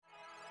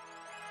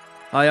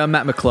Hi, I'm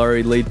Matt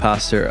McClory, lead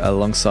pastor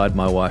alongside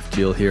my wife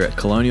Jill here at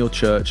Colonial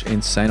Church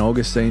in St.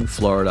 Augustine,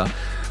 Florida.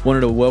 Wanted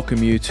to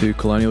welcome you to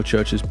Colonial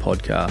Church's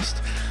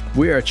podcast.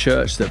 We are a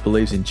church that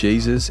believes in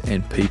Jesus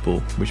and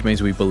people, which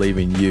means we believe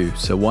in you.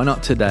 So why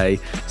not today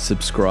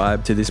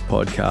subscribe to this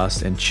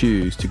podcast and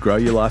choose to grow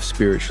your life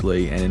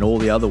spiritually and in all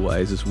the other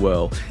ways as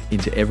well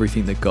into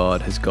everything that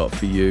God has got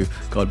for you.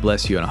 God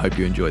bless you, and I hope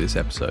you enjoy this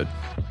episode.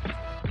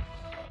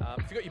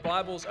 If you've got your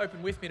Bibles,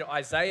 open with me to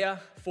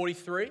Isaiah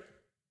 43.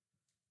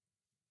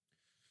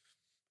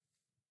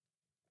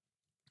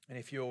 And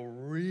if you're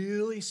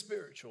really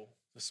spiritual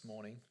this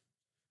morning,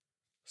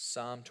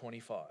 Psalm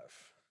 25.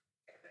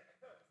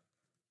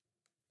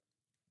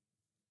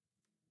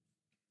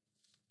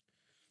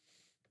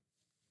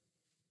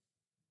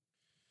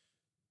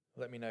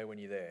 Let me know when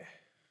you're there.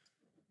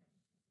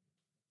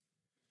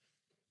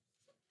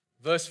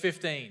 Verse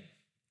 15,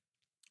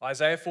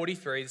 Isaiah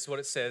 43, this is what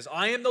it says.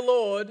 I am the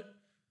Lord,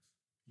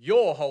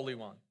 your Holy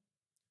One,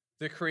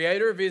 the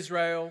Creator of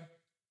Israel,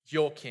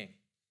 your King.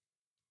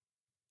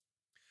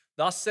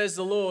 Thus says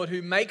the Lord,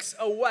 who makes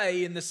a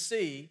way in the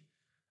sea,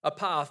 a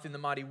path in the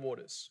mighty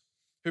waters,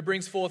 who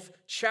brings forth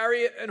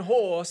chariot and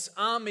horse,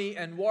 army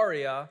and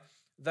warrior.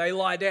 They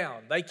lie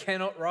down, they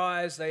cannot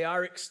rise, they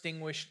are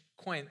extinguished,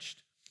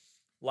 quenched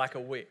like a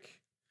wick.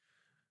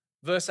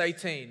 Verse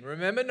 18,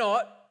 remember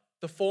not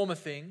the former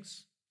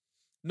things,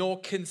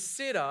 nor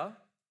consider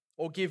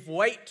or give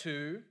weight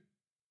to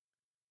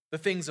the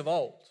things of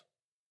old.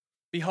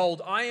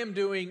 Behold, I am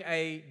doing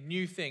a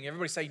new thing.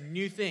 Everybody say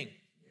new thing.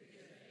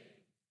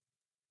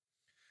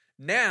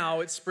 Now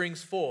it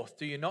springs forth.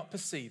 Do you not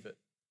perceive it?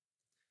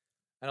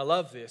 And I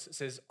love this. It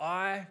says,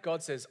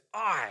 God says,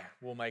 I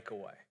will make a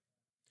way.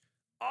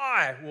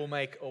 I will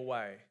make a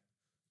way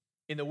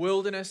in the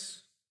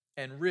wilderness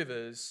and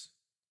rivers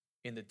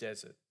in the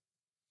desert.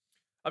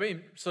 I've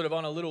been sort of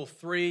on a little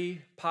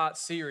 3-part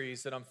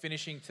series that I'm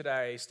finishing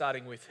today,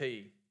 starting with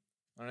He.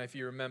 I don't know if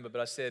you remember,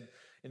 but I said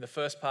in the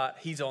first part,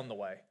 He's on the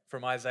way,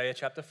 from Isaiah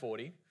chapter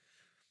 40.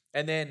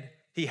 And then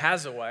He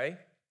has a way,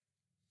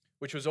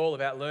 which was all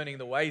about learning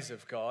the ways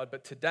of God.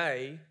 But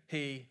today,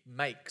 He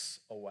makes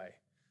a way.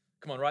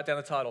 Come on, write down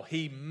the title.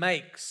 He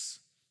makes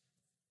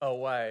a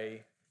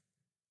way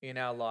in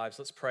our lives.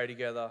 Let's pray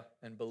together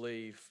and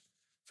believe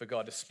for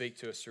God to speak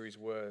to us through His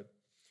word.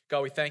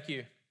 God, we thank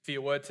you for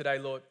your word today,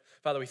 Lord.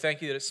 Father, we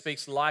thank you that it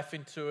speaks life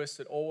into us.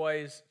 It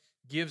always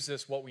gives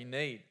us what we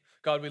need.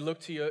 God, we look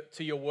to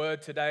your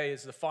word today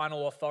as the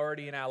final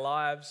authority in our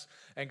lives.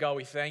 And God,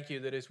 we thank you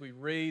that as we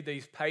read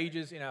these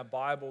pages in our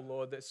Bible,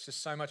 Lord, that's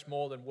just so much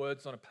more than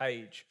words on a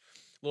page.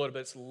 Lord, but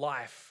it's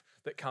life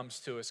that comes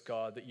to us,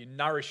 God, that you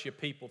nourish your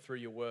people through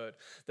your word,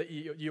 that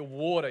you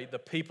water the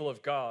people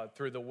of God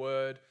through the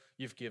word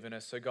you've given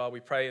us. So God,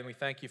 we pray and we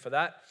thank you for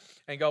that.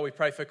 And God, we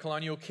pray for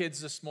Colonial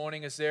kids this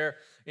morning as they're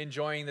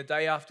enjoying the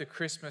day after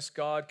Christmas,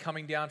 God,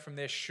 coming down from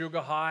their sugar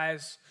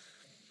highs.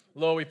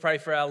 Lord, we pray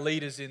for our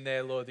leaders in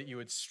there, Lord, that you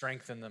would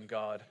strengthen them,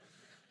 God.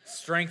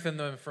 Strengthen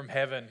them from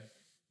heaven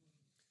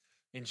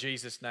in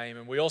Jesus' name.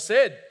 And we all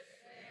said,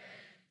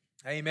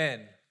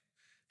 Amen.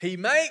 He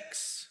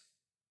makes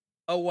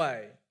a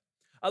way.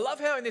 I love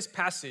how in this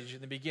passage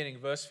in the beginning,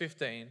 verse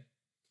 15,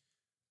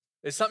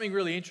 there's something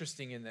really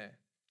interesting in there.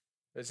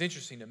 It's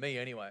interesting to me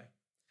anyway.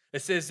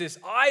 It says this,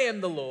 I am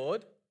the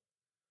Lord,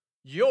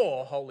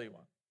 your Holy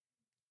One,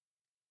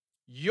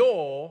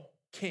 your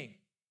King.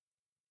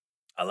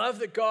 I love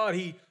that God,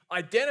 He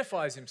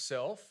identifies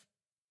Himself.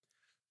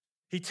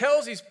 He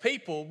tells His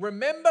people,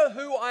 remember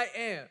who I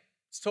am.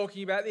 It's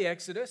talking about the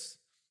Exodus,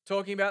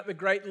 talking about the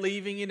great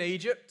leaving in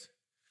Egypt.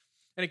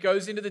 And it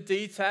goes into the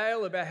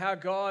detail about how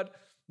God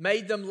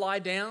made them lie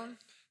down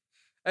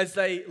as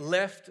they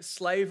left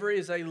slavery,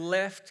 as they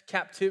left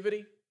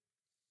captivity.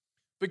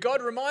 But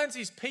God reminds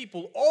His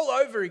people all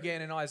over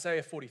again in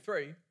Isaiah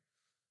 43.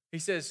 He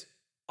says,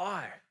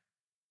 I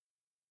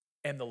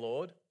am the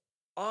Lord.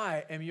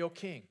 I am your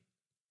King.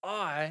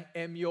 I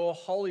am your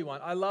Holy One.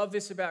 I love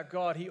this about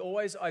God. He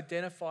always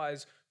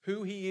identifies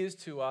who He is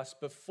to us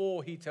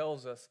before He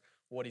tells us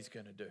what He's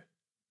going to do.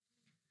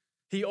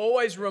 He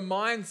always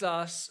reminds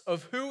us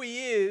of who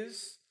He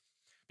is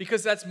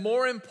because that's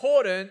more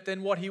important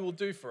than what He will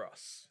do for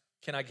us.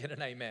 Can I get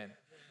an amen?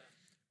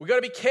 We've got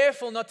to be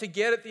careful not to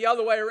get it the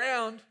other way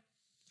around.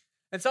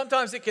 And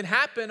sometimes it can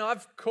happen.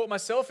 I've caught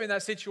myself in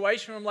that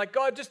situation where I'm like,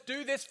 God, just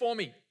do this for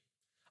me.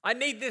 I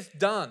need this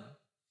done.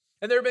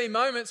 And there have been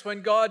moments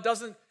when God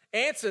doesn't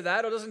answer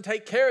that or doesn't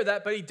take care of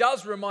that, but He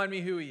does remind me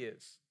who He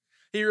is.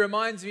 He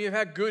reminds me of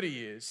how good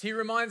He is. He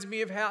reminds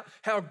me of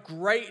how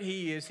great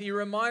He is. He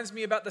reminds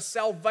me about the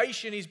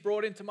salvation He's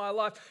brought into my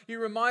life. He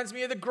reminds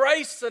me of the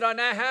grace that I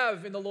now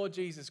have in the Lord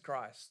Jesus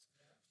Christ.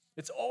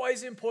 It's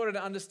always important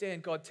to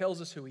understand God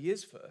tells us who He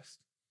is first,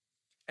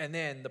 and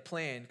then the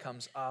plan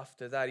comes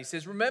after that. He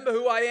says, remember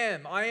who I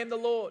am. I am the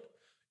Lord,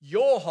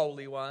 your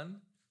Holy One,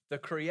 the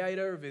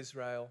Creator of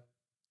Israel,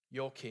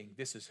 your King.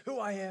 This is who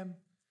I am,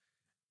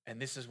 and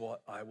this is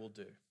what I will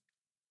do.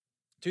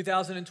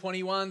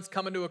 2021's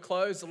coming to a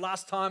close. The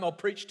last time I'll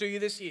preach to you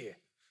this year.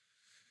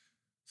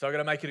 So I've got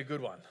to make it a good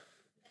one.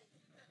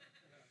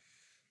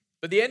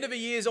 But the end of a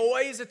year is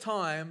always a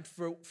time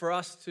for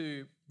us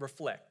to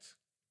reflect.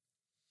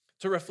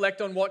 To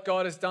reflect on what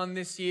God has done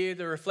this year,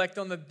 to reflect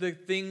on the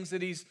things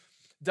that He's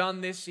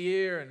done this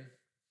year. And,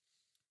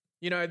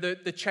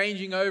 the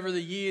changing over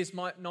the years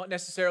might not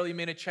necessarily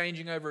mean a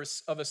changing over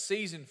of a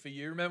season for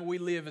you. Remember, we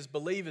live as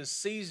believers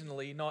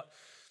seasonally, not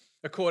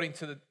according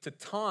to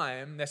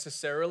time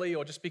necessarily,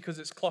 or just because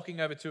it's clocking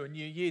over to a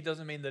new year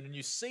doesn't mean that a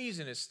new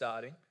season is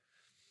starting.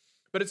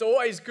 But it's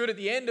always good at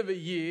the end of a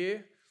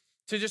year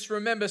to just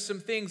remember some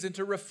things and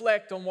to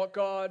reflect on what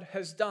God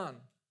has done.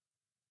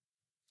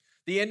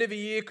 The end of a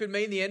year could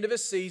mean the end of a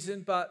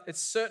season, but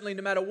it's certainly,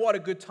 no matter what, a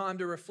good time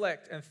to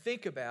reflect and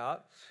think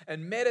about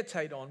and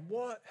meditate on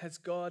what has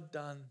God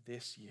done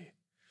this year.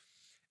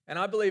 And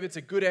I believe it's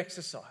a good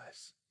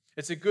exercise.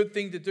 It's a good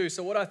thing to do.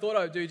 So what I thought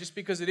I would do, just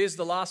because it is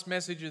the last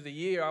message of the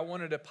year, I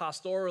wanted to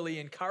pastorally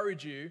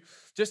encourage you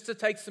just to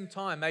take some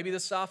time, maybe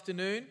this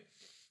afternoon,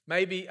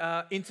 maybe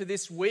into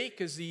this week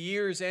as the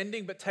year is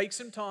ending, but take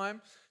some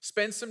time,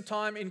 spend some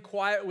time in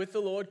quiet with the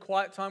Lord.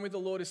 Quiet time with the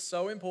Lord is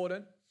so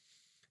important.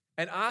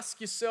 And ask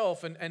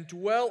yourself and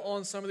dwell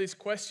on some of these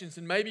questions,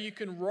 and maybe you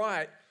can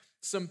write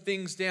some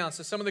things down.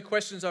 So some of the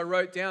questions I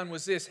wrote down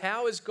was this: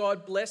 how has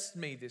God blessed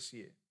me this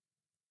year?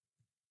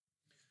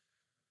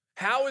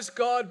 How has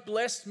God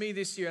blessed me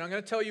this year? And I'm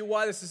going to tell you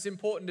why this is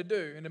important to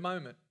do in a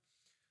moment.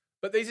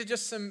 But these are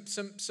just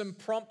some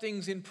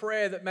promptings in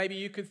prayer that maybe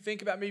you could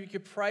think about, maybe you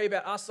could pray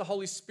about, ask the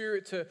Holy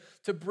Spirit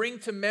to bring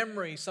to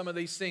memory some of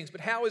these things.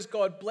 But how has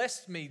God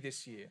blessed me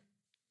this year?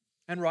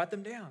 And write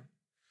them down.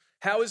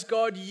 How has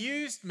God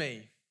used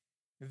me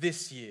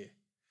this year?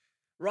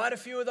 Write a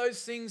few of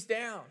those things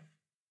down.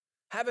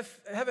 Have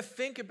a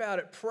think about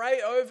it.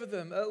 Pray over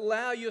them.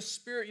 Allow your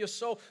spirit, your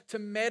soul to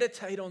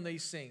meditate on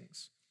these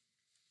things.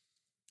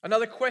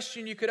 Another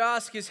question you could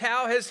ask is,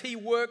 how has He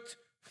worked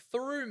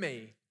through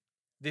me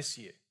this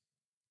year?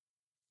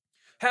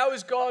 How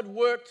has God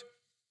worked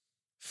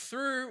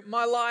through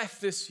my life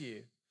this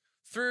year?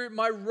 Through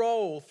my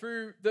role,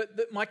 through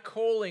my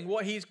calling,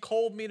 what He's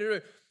called me to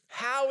do.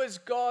 How has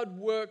God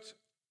worked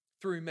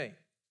through me?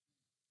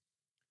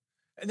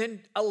 And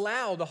then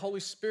allow the Holy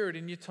Spirit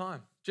in your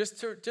time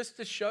just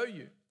to show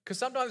you. Because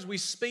sometimes we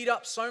speed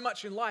up so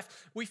much in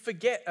life, we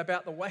forget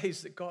about the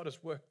ways that God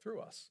has worked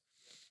through us.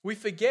 We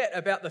forget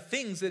about the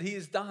things that He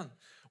has done.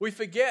 We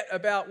forget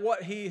about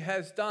what He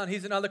has done.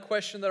 Here's another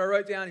question that I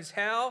wrote down is,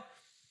 how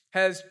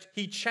has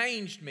He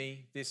changed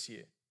me this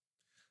year?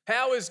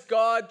 How has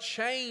God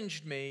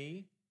changed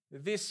me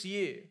this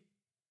year?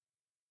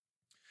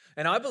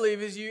 And I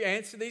believe as you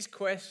answer these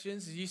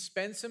questions, as you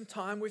spend some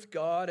time with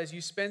God, as you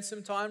spend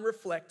some time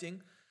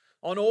reflecting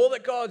on all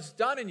that God's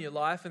done in your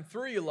life and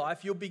through your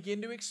life, you'll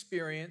begin to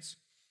experience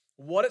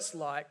what it's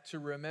like to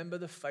remember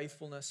the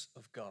faithfulness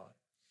of God.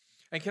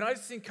 And can I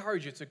just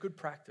encourage you, it's a good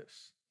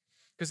practice.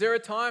 Because there are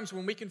times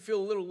when we can feel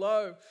a little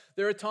low.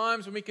 There are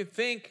times when we can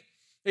think,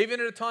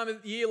 even at a time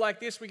of the year like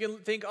this, we can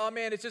think, oh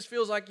man, it just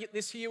feels like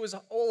this year was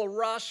all a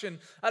rush and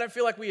I don't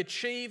feel like we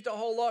achieved a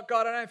whole lot.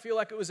 God, I don't feel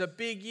like it was a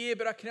big year,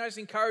 but I can just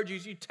encourage you,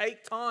 as you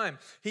take time,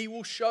 He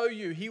will show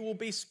you, He will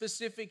be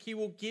specific, He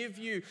will give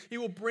you, He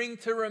will bring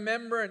to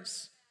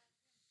remembrance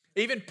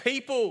even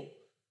people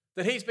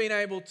that He's been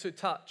able to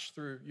touch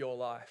through your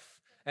life.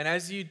 And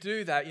as you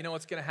do that, you know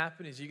what's going to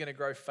happen is you're going to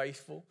grow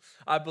faithful.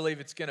 I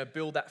believe it's going to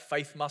build that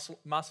faith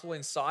muscle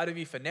inside of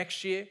you for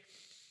next year,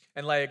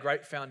 and lay a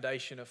great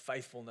foundation of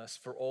faithfulness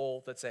for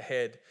all that's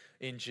ahead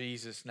in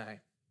Jesus' name.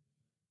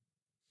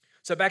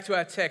 So back to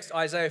our text,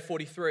 Isaiah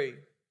 43.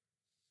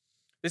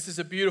 This is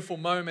a beautiful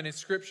moment in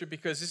Scripture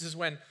because this is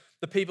when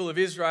the people of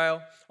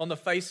Israel, on the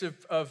face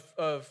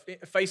of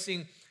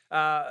facing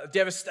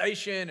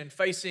devastation and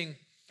facing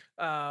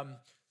a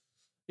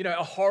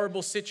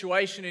horrible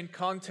situation in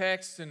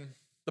context and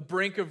the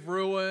brink of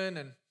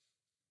ruin.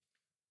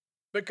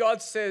 But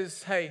God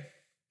says, hey,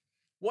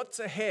 what's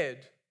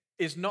ahead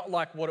is not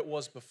like what it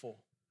was before.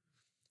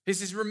 He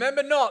says,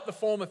 remember not the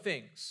former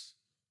things.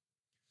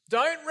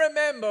 Don't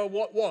remember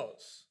what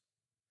was,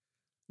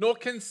 nor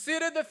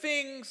consider the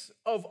things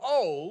of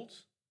old.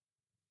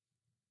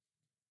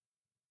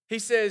 He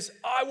says,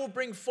 I will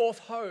bring forth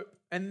hope,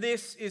 and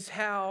this is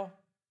how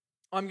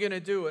I'm going to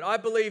do it. I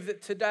believe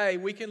that today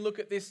we can look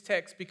at this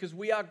text because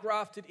we are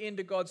grafted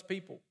into God's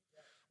people.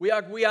 We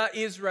are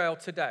Israel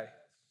today.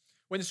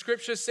 When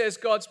Scripture says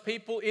God's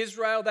people,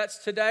 Israel, that's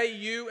today,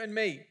 you and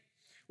me.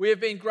 We have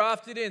been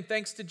grafted in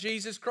thanks to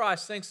Jesus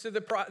Christ, thanks to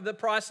the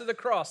price of the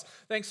cross,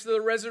 thanks to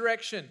the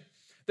resurrection,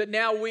 that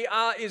now we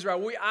are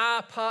Israel. We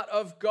are part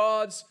of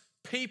God's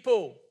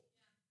people.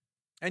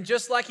 And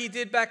just like He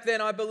did back then,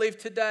 I believe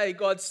today,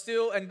 God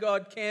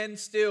can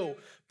still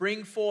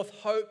bring forth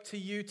hope to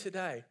you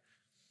today.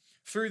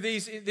 Through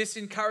this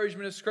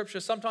encouragement of Scripture,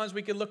 sometimes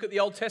we can look at the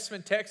Old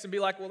Testament text and be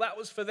like, well, that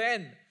was for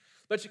then.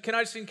 But can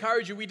I just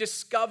encourage you, we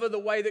discover the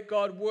way that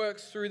God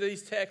works through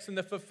these texts, and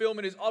the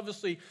fulfillment is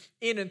obviously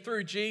in and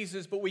through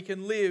Jesus, but we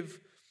can live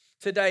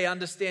today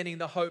understanding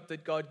the hope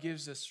that God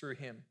gives us through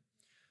Him.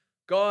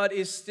 God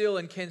is still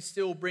and can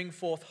still bring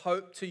forth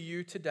hope to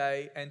you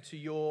today and to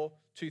your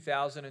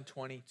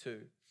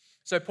 2022.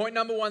 So point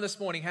number one this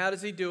morning, how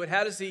does he do it?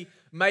 How does he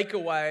make a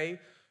way?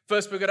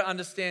 First, we've got to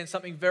understand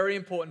something very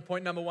important.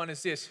 Point number one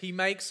is this: he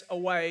makes a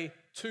way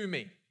to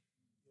me.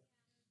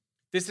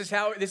 This is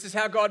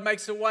how God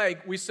makes a way.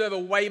 We serve a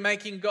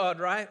way-making God,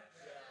 right?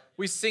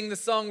 We sing the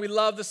song, we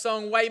love the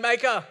song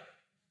Waymaker.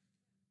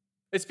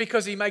 It's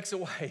because he makes a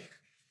way.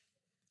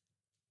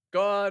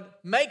 God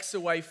makes a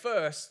way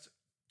first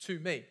to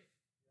me.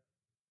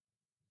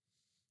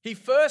 He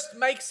first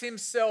makes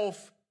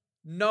himself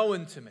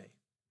known to me.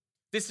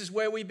 This is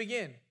where we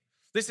begin.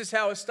 This is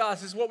how it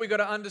starts. This is what we've got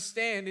to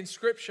understand in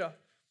Scripture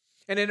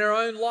and in our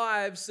own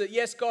lives, that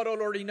yes, God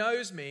already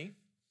knows me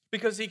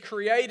because he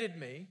created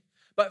me,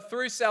 but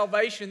through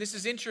salvation, this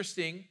is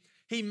interesting,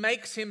 he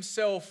makes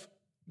himself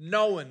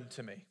known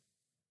to me.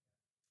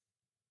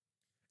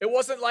 It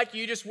wasn't like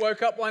you just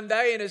woke up one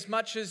day, and as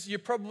much as you're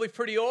probably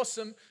pretty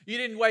awesome, you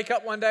didn't wake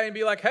up one day and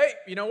be like, hey,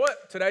 you know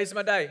what? Today's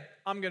my day.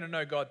 I'm going to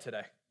know God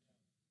today.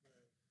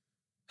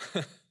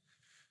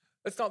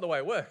 That's not the way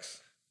it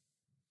works.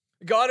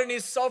 God in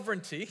his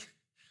sovereignty,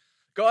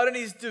 God in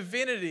his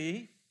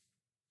divinity,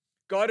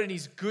 God in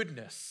his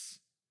goodness.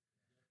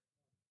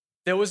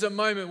 There was a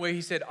moment where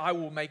he said, I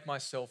will make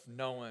myself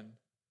known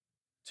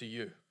to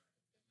you.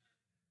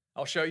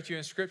 I'll show it to you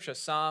in Scripture.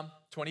 Psalm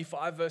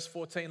 25, verse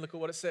 14. Look at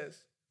what it says.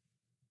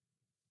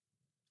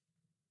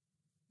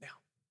 Now,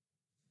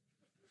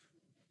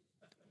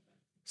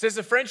 it says,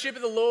 the friendship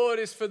of the Lord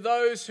is for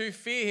those who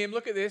fear him.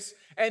 Look at this.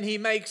 And he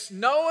makes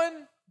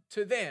known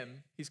to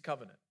them his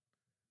covenant.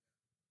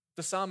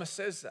 The psalmist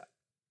says that.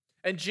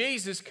 And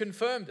Jesus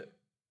confirmed it.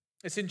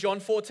 It's in John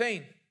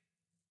 14.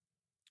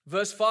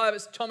 Verse 5,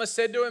 as Thomas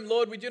said to him,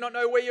 Lord, we do not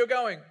know where you're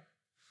going.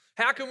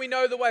 How can we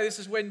know the way? This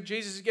is when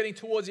Jesus is getting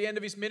towards the end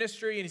of his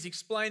ministry and he's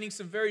explaining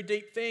some very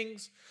deep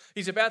things.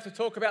 He's about to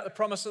talk about the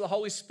promise of the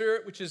Holy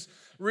Spirit, which is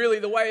really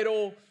the way it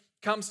all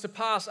comes to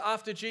pass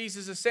after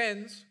Jesus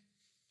ascends.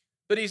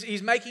 But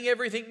he's making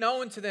everything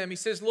known to them. He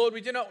says, Lord,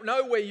 we do not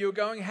know where you're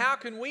going. How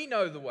can we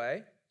know the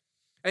way?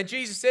 And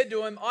Jesus said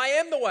to him, I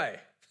am the way.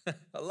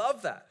 I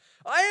love that.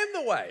 I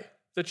am the way,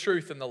 the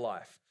truth, and the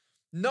life.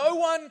 No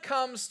one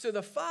comes to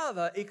the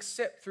Father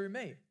except through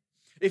me.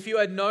 If you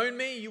had known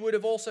me, you would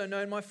have also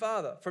known my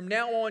Father. From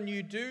now on,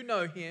 you do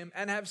know him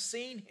and have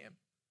seen him.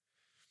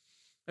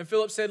 And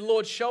Philip said,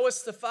 Lord, show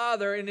us the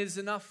Father, and it is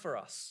enough for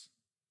us.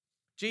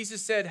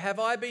 Jesus said, have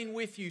I been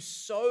with you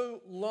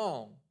so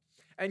long,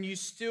 and you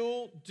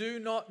still do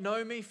not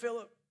know me,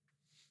 Philip?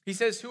 He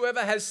says,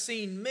 whoever has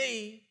seen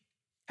me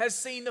has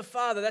seen the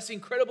Father. That's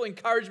incredible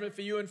encouragement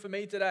for you and for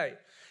me today.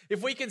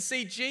 If we can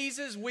see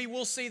Jesus, we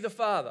will see the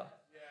Father.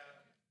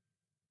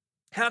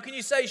 How can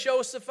you say, show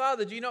us the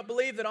Father? Do you not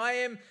believe that I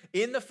am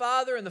in the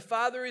Father and the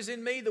Father is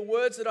in me? The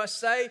words that I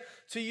say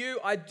to you,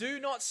 I do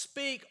not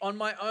speak on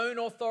my own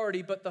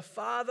authority, but the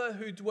Father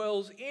who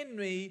dwells in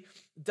me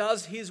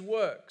does his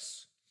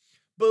works.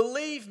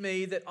 Believe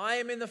me that I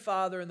am in the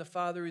Father and the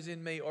Father is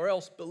in me, or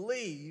else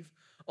believe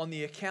on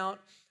the account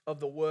of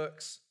the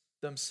works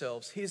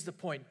themselves. Here's the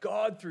point.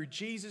 God, through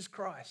Jesus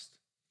Christ,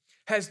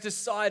 has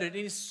decided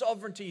in his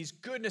sovereignty, his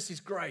goodness, his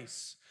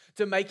grace,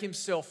 to make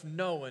himself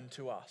known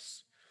to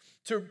us.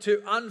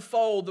 To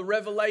unfold the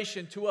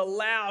revelation, to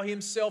allow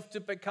himself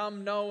to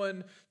become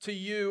known to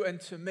you and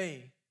to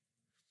me.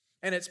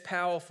 And it's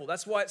powerful.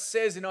 That's why it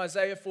says in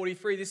Isaiah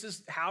 43, this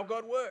is how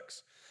God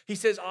works. He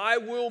says, I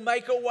will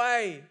make a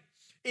way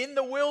in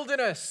the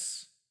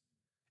wilderness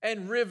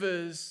and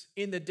rivers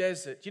in the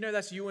desert. Do you know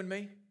that's you and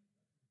me?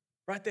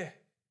 Right there.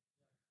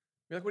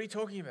 You're like, what are you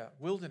talking about?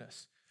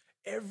 Wilderness.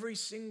 Every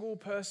single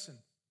person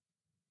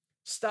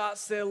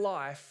starts their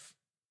life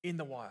in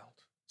the wild,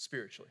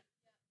 spiritually.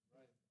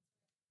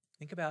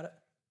 Think about it.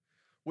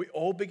 We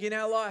all begin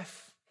our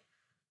life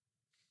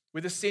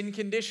with a sin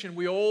condition.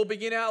 We all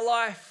begin our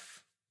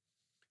life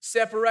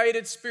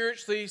separated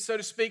spiritually, so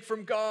to speak,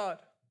 from God.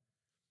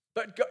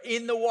 But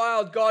in the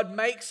wild, God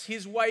makes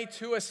his way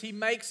to us. He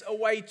makes a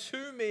way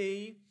to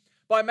me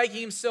by making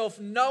himself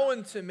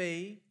known to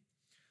me.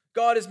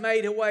 God has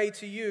made a way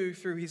to you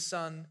through his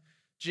Son,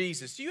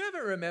 Jesus. Do you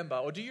ever remember,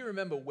 or do you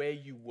remember where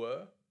you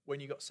were when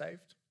you got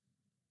saved?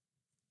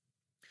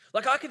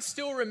 Like, I can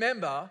still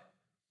remember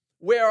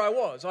where I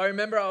was. I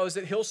remember I was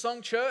at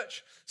Hillsong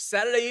Church,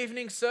 Saturday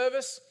evening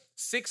service,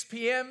 6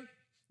 p.m.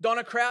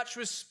 Donna Crouch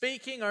was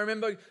speaking. I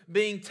remember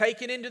being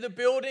taken into the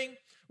building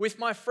with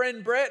my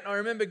friend Brett. I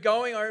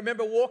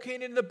remember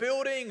walking into the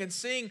building and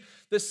seeing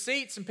the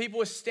seats and people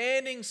were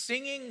standing,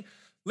 singing,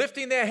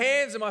 lifting their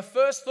hands. And my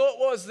first thought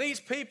was, these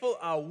people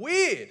are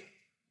weird.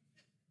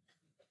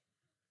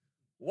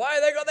 Why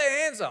have they got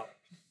their hands up?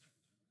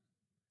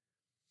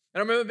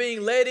 And I remember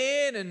being led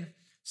in and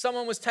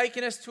someone was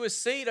taking us to a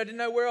seat. I didn't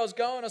know where I was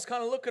going. I was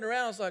kind of looking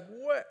around. I was like,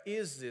 what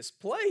is this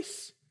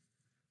place?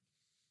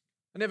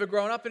 I never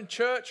grown up in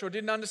church or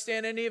didn't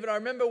understand any of it. I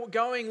remember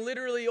going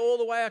literally all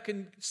the way. I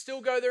can still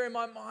go there in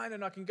my mind,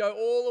 and I can go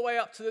all the way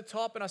up to the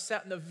top. And I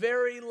sat in the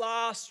very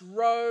last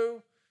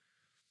row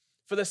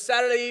for the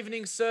Saturday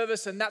evening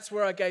service, and that's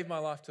where I gave my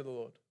life to the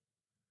Lord.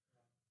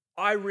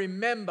 I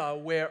remember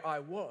where I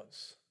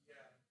was.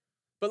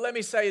 But let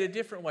me say it a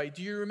different way.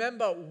 Do you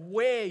remember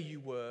where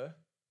you were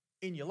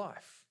in your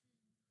life?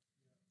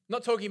 I'm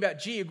not talking about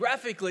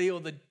geographically or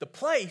the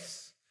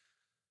place,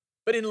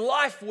 but in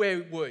life,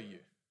 where were you?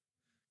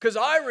 Because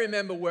I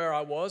remember where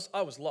I was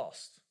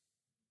lost.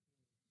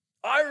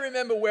 I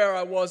remember where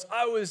I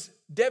was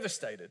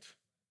devastated.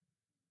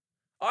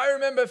 I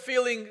remember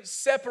feeling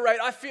separate.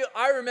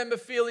 I remember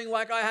feeling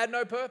like I had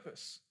no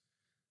purpose.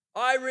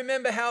 I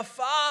remember how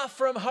far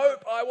from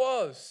hope I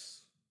was.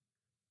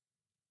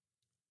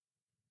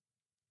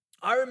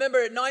 I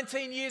remember at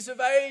 19 years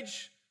of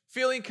age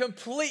feeling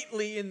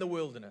completely in the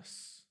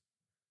wilderness.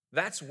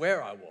 That's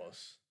where I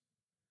was.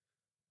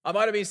 I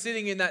might have been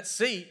sitting in that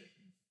seat,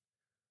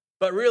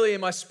 but really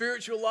in my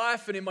spiritual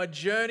life and in my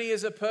journey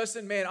as a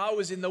person, man, I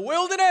was in the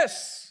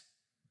wilderness.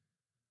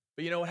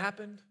 But you know what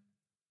happened?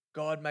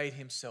 God made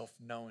himself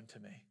known to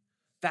me.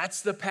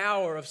 That's the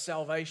power of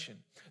salvation.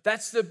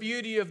 That's the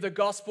beauty of the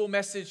gospel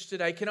message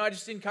today. Can I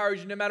just encourage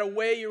you, no matter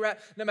where you're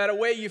at, no matter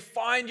where you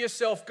find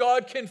yourself,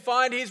 God can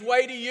find his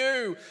way to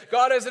you.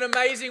 God has an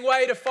amazing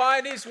way to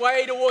find his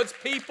way towards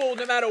people,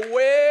 no matter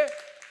where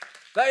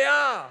they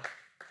are.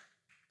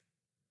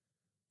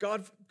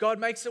 God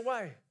makes a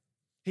way.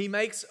 He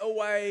makes a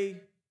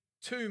way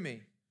to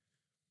me.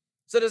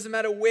 So it doesn't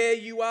matter where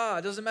you are.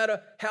 It doesn't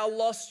matter how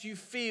lost you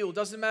feel. It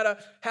doesn't matter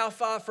how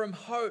far from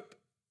hope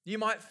you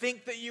might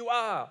think that you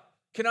are.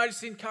 Can I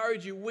just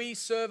encourage you? We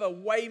serve a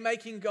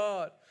way-making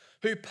God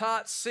who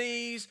parts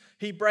seas.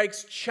 He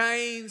breaks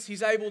chains.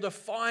 He's able to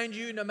find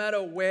you no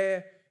matter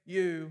where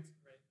you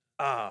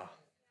are.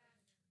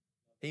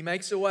 He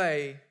makes a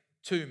way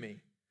to me.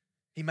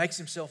 He makes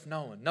himself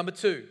known. Number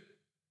 2,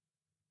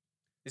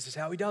 this is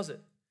how he does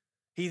it.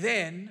 He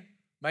then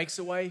makes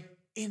a way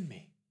in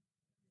me.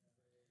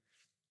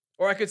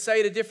 Or I could say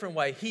it a different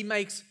way. He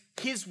makes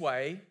his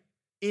way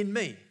in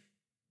me.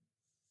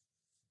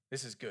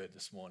 This is good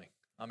this morning.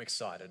 I'm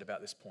excited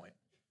about this point.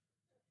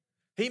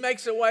 He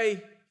makes a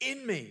way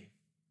in me.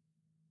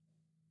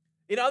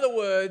 In other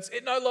words,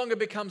 it no longer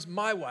becomes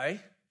my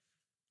way.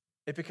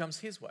 It becomes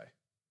his way.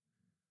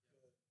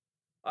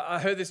 I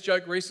heard this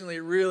joke recently.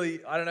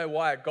 I don't know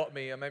why it got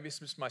me. Or maybe it's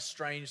just my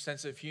strange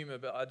sense of humor,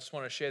 but I just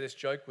want to share this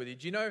joke with you.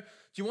 Do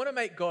you want to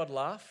make God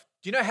laugh?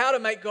 Do you know how to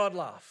make God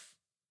laugh?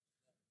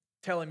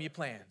 Tell him your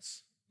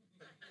plans.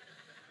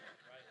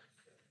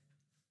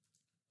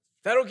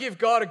 That'll give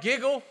God a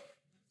giggle.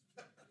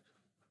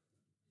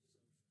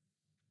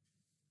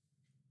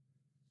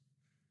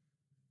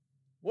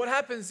 What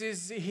happens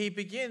is he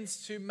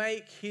begins to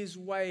make his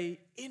way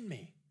in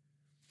me.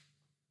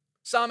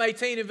 Psalm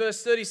 18 in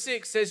verse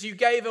 36 says, "You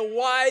gave a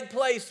wide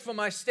place for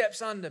my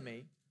steps under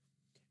me,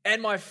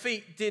 and my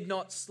feet did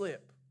not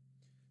slip."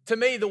 To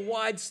me, the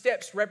wide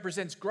steps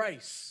represents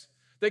grace.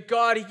 That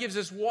God, he gives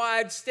us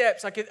wide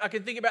steps. I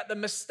can think about the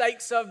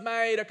mistakes I've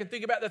made. I can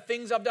think about the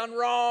things I've done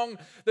wrong,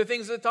 the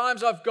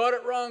times I've got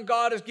it wrong.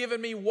 God has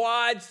given me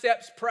wide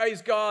steps,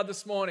 praise God,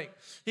 this morning.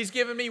 He's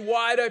given me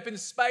wide open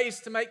space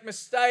to make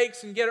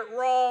mistakes and get it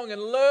wrong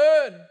and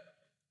learn.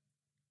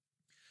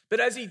 But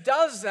as he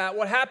does that,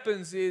 what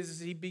happens is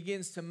he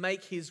begins to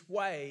make his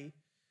way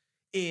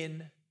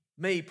in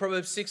me.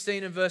 Proverbs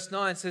 16 and verse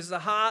 9 says, "The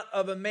heart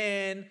of a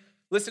man,"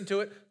 listen to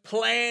it,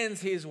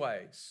 "plans his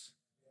ways,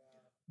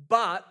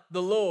 but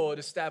the Lord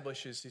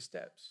establishes his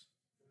steps."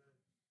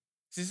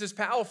 This is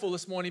powerful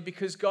this morning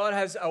because God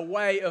has a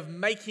way of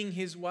making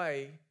his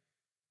way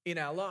in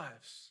our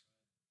lives.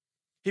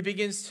 He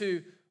begins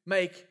to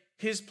make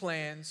his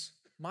plans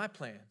my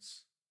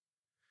plans.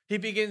 He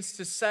begins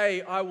to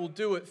say, "I will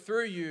do it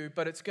through you,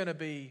 but it's going to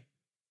be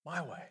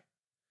my way.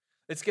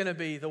 It's going to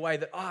be the way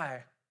that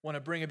I want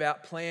to bring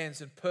about plans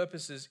and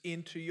purposes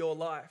into your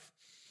life."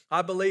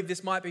 I believe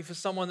this might be for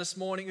someone this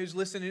morning who's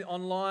listening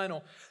online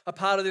or a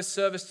part of this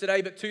service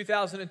today, but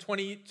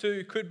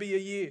 2022 could be a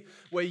year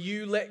where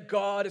you let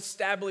God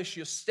establish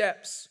your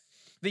steps.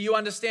 That you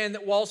understand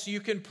that whilst you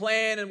can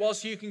plan and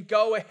whilst you can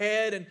go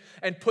ahead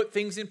and put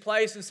things in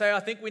place and say, "I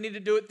think we need to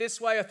do it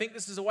this way. I think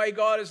this is the way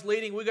God is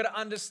leading." We've got to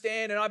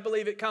understand, and I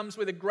believe it comes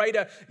with a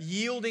greater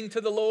yielding to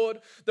the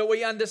Lord, that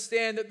we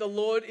understand that the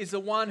Lord is the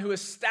one who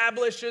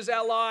establishes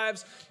our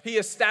lives. He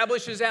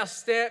establishes our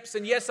steps.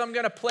 And yes, I'm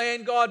going to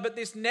plan, God, but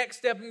this next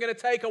step I'm going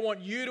to take, I want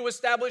you to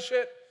establish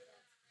it.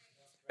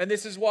 And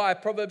this is why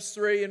Proverbs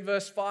 3 and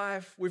verse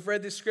 5, we've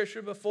read this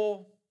scripture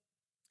before.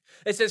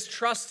 It says,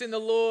 "Trust in the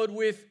Lord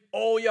with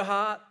all your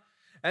heart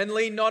and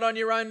lean not on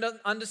your own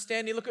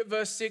understanding." Look at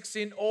verse 6.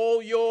 "In all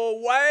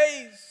your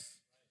ways,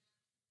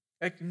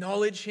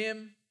 acknowledge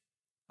him."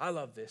 I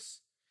love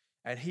this.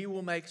 "And he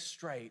will make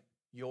straight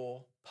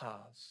your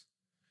paths."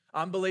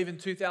 I'm believing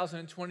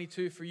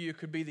 2022 for you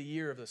could be the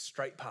year of the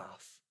straight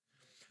path.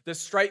 The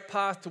straight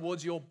path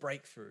towards your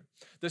breakthrough.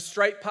 The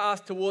straight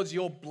path towards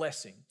your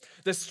blessing.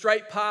 The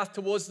straight path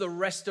towards the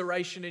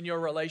restoration in your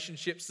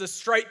relationships. The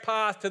straight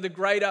path to the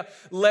greater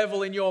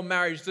level in your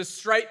marriage. The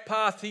straight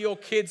path to your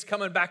kids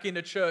coming back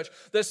into church.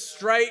 The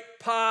straight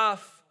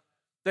path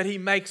that he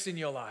makes in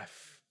your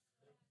life.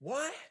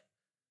 Why?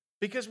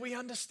 Because we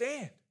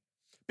understand.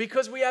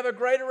 Because we have a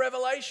greater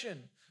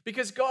revelation.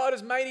 Because God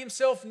has made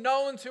himself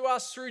known to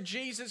us through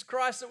Jesus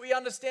Christ, that we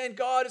understand,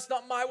 God, it's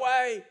not my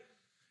way.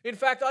 In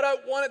fact, I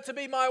don't want it to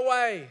be my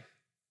way.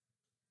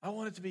 I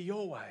want it to be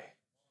your way.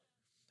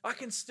 I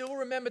can still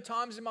remember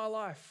times in my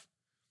life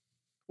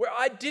where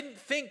I didn't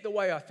think the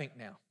way I think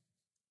now.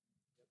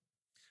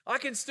 I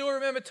can still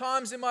remember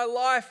times in my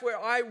life where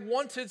I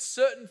wanted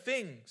certain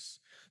things,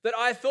 that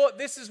I thought,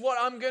 this is what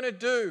I'm going to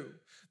do.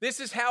 This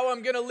is how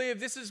I'm going to live.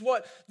 This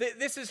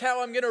is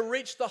how I'm going to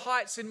reach the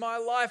heights in my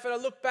life. And I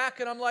look back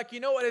and I'm like, you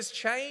know what has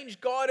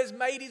changed? God has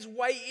made his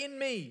way in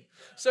me.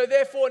 So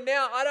therefore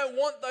now I don't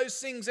want those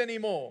things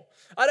anymore.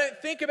 I don't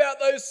think about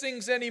those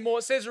things anymore.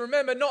 It says,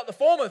 remember not the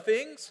former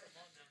things.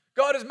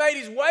 God has made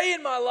his way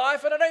in my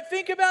life and I don't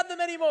think about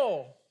them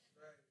anymore.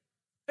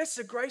 It's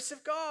the grace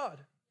of God.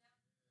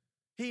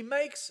 He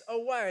makes a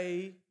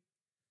way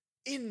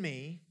in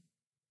me.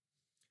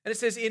 And it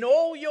says, in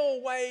all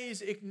your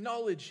ways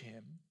acknowledge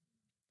him,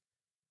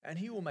 and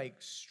he will make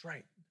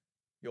straight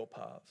your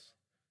paths.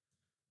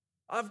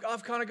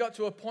 I've kind of got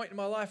to a point in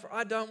my life where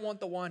I don't want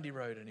the windy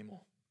road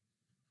anymore.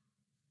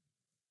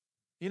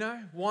 You know,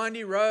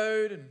 windy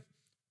road and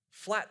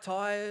flat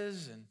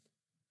tires and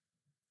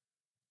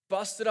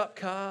busted up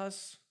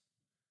cars.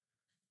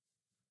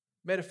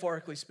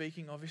 Metaphorically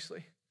speaking,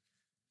 obviously.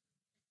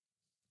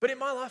 But in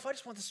my life, I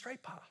just want the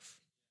straight path.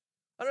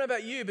 I don't know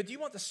about you, but do you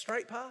want the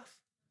straight path?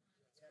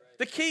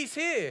 The key's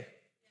here.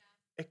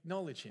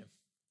 Acknowledge him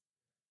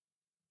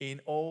in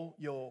all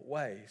your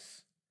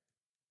ways,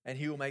 and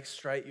he will make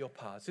straight your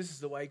paths. This is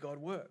the way God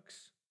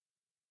works.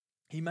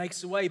 He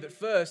makes a way, but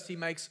first he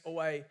makes a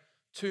way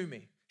to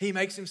me. He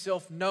makes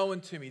himself known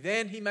to me.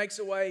 Then he makes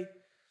a way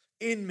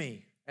in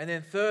me. And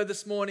then third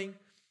this morning,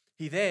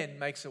 he then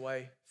makes a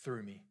way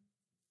through me.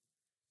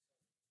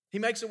 He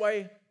makes a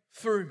way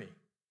through me.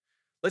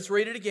 Let's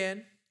read it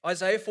again.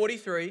 Isaiah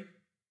 43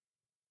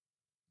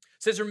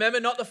 says, remember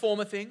not the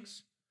former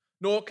things,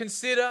 nor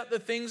consider the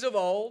things of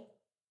old.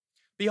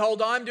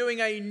 Behold, I'm doing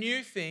a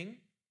new thing.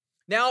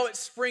 Now it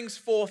springs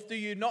forth. Do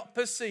you not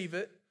perceive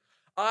it?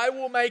 I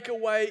will make a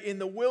way in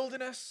the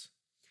wilderness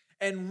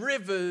and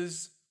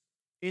rivers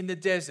in the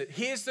desert.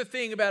 Here's the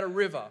thing about a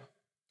river.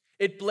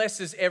 It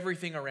blesses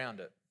everything around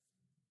it.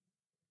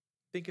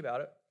 Think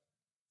about it.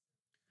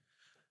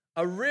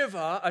 A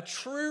river, a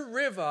true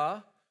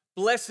river,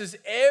 blesses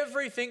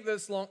everything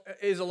that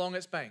is along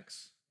its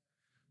banks.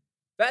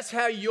 That's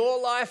how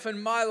your life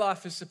and my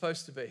life is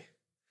supposed to be.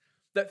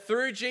 That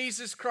through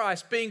Jesus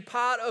Christ, being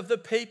part of the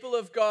people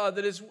of God,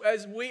 that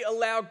as we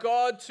allow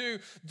God to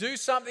do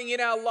something in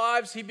our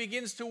lives, he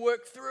begins to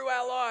work through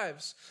our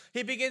lives.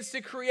 He begins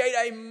to create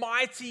a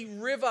mighty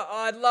river.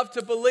 I'd love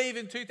to believe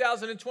in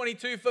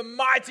 2022 for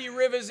mighty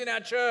rivers in our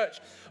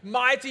church.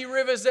 Mighty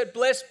rivers that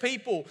bless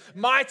people.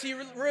 Mighty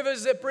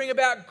rivers that bring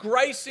about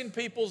grace in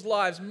people's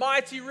lives.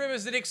 Mighty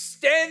rivers that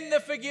extend the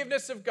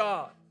forgiveness of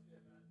God.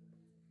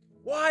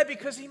 Why?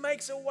 Because he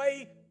makes a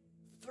way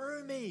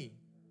through me.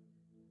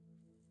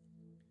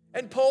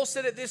 And Paul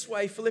said it this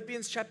way,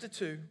 Philippians chapter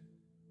 2.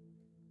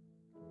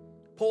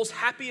 Paul's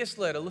happiest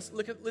letter.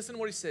 Listen to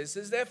what he says. He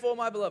says, therefore,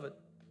 my beloved,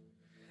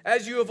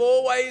 as you have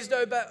always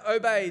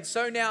obeyed,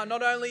 so now,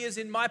 not only as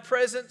in my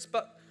presence,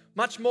 but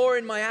much more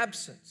in my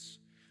absence.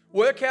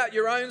 Work out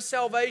your own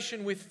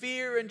salvation with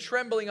fear and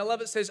trembling. I love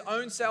it says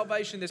own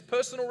salvation. There's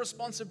personal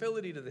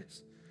responsibility to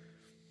this.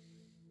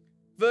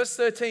 Verse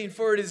 13,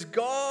 for it is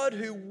God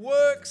who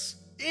works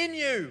in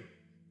you,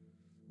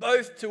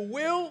 both to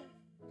will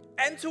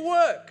and to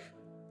work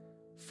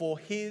for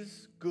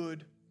his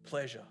good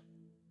pleasure.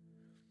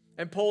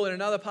 And Paul, in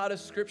another part of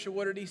Scripture,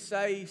 what did he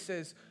say? He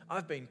says,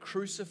 I've been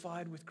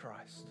crucified with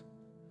Christ.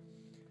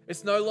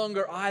 It's no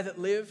longer I that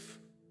live,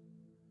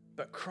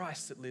 but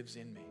Christ that lives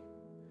in me.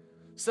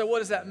 So what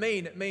does that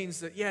mean? It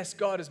means that, yes,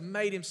 God has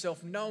made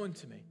himself known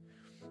to me,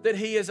 that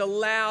he has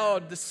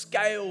allowed the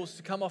scales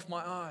to come off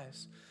my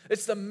eyes.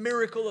 It's the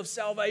miracle of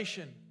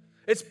salvation.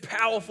 It's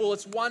powerful,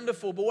 it's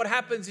wonderful, but what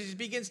happens is he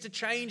begins to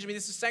change me.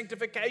 This is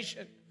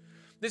sanctification.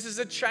 This is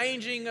a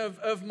changing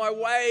of my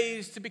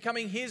ways to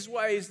becoming his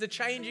ways, the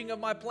changing of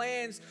my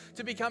plans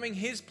to becoming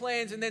his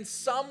plans. And then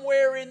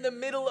somewhere in the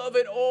middle of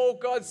it all,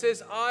 God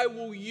says, I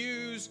will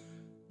use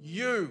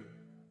you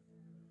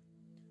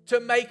to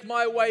make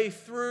my way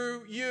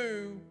through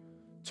you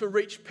to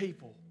reach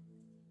people.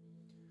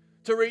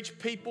 To reach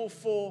people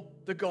for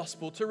the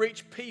gospel, to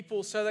reach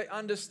people so they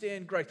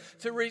understand grace,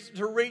 to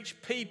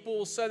reach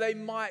people so they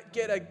might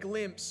get a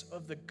glimpse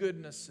of the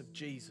goodness of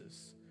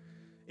Jesus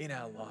in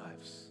our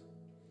lives.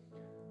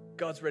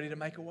 God's ready to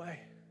make a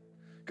way.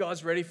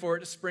 God's ready for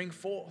it to spring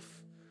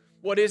forth.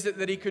 What is it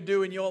that he could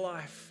do in your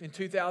life in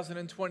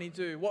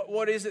 2022?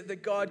 What is it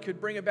that God could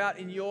bring about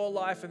in your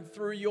life and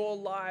through your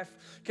life?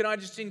 Can I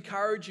just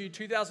encourage you,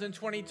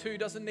 2022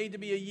 doesn't need to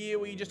be a year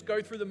where you just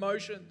go through the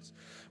motions,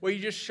 where you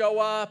just show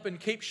up and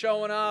keep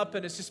showing up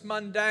and it's just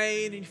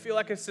mundane and you feel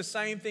like it's the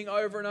same thing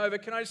over and over.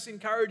 Can I just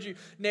encourage you,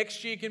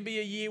 next year can be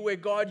a year where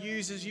God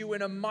uses you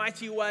in a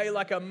mighty way,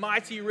 like a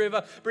mighty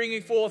river,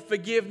 bringing forth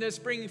forgiveness,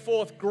 bringing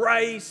forth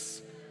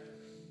grace,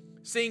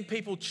 seeing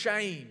people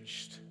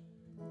changed.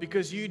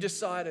 Because you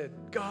decided,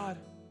 God,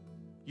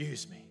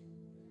 Use me.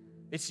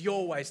 It's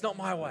your way. It's not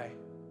my way.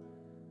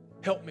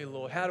 Help me,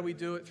 Lord. How do we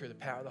do it? Through the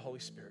power of the Holy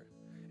Spirit.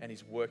 And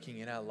He's working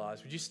in our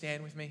lives. Would you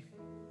stand with me?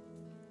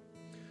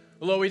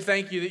 Lord, we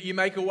thank you that you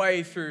make a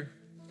way through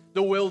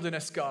the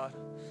wilderness, God.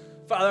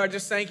 Father, I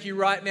just thank you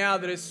right now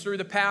that it's through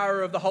the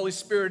power of the Holy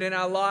Spirit in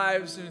our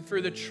lives and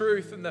through the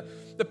truth and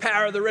the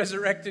power of the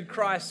resurrected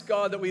Christ,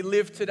 God, that we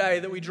live today,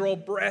 that we draw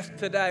breath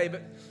today.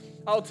 But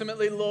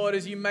ultimately, Lord,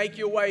 as you make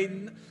your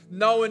way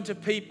known to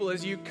people,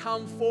 as you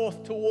come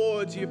forth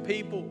towards your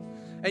people,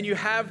 and you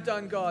have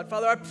done, God.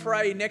 Father, I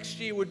pray next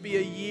year would be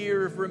a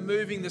year of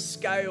removing the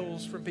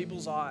scales from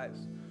people's eyes,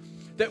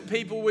 that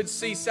people would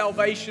see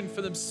salvation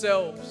for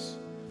themselves.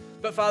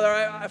 But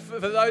Father, for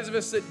those of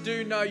us that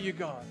do know you,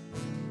 God,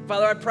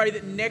 Father, I pray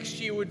that next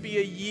year would be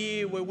a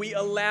year where we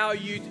allow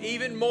you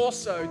even more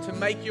so to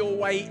make your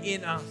way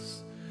in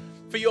us,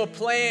 for your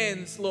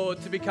plans,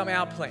 Lord, to become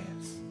our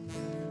plans,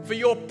 for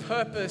your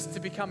purpose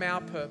to become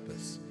our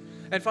purpose.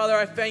 And Father,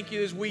 I thank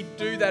you as we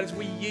do that, as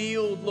we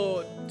yield,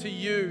 Lord, to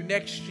you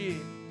next year.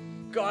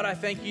 God, I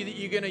thank you that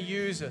you're going to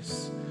use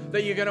us,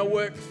 that you're going to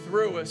work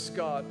through us,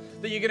 God,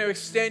 that you're going to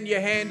extend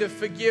your hand of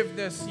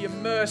forgiveness, your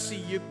mercy,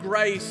 your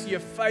grace,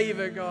 your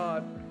favor,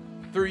 God,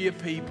 through your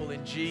people.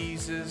 In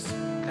Jesus'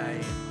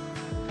 name,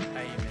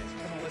 amen.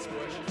 Come on, let's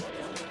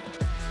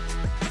worship.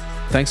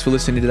 Thanks for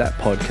listening to that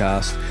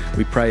podcast.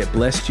 We pray it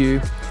blessed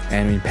you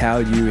and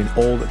empowered you in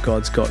all that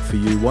God's got for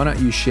you. Why don't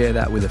you share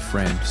that with a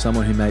friend,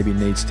 someone who maybe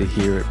needs to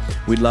hear it?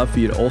 We'd love for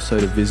you to also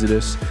to visit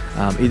us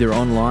either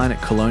online at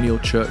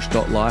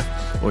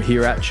colonialchurch.life or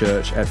here at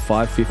church at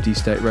 550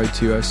 State Road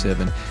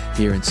 207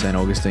 here in St.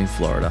 Augustine,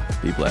 Florida.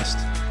 Be blessed.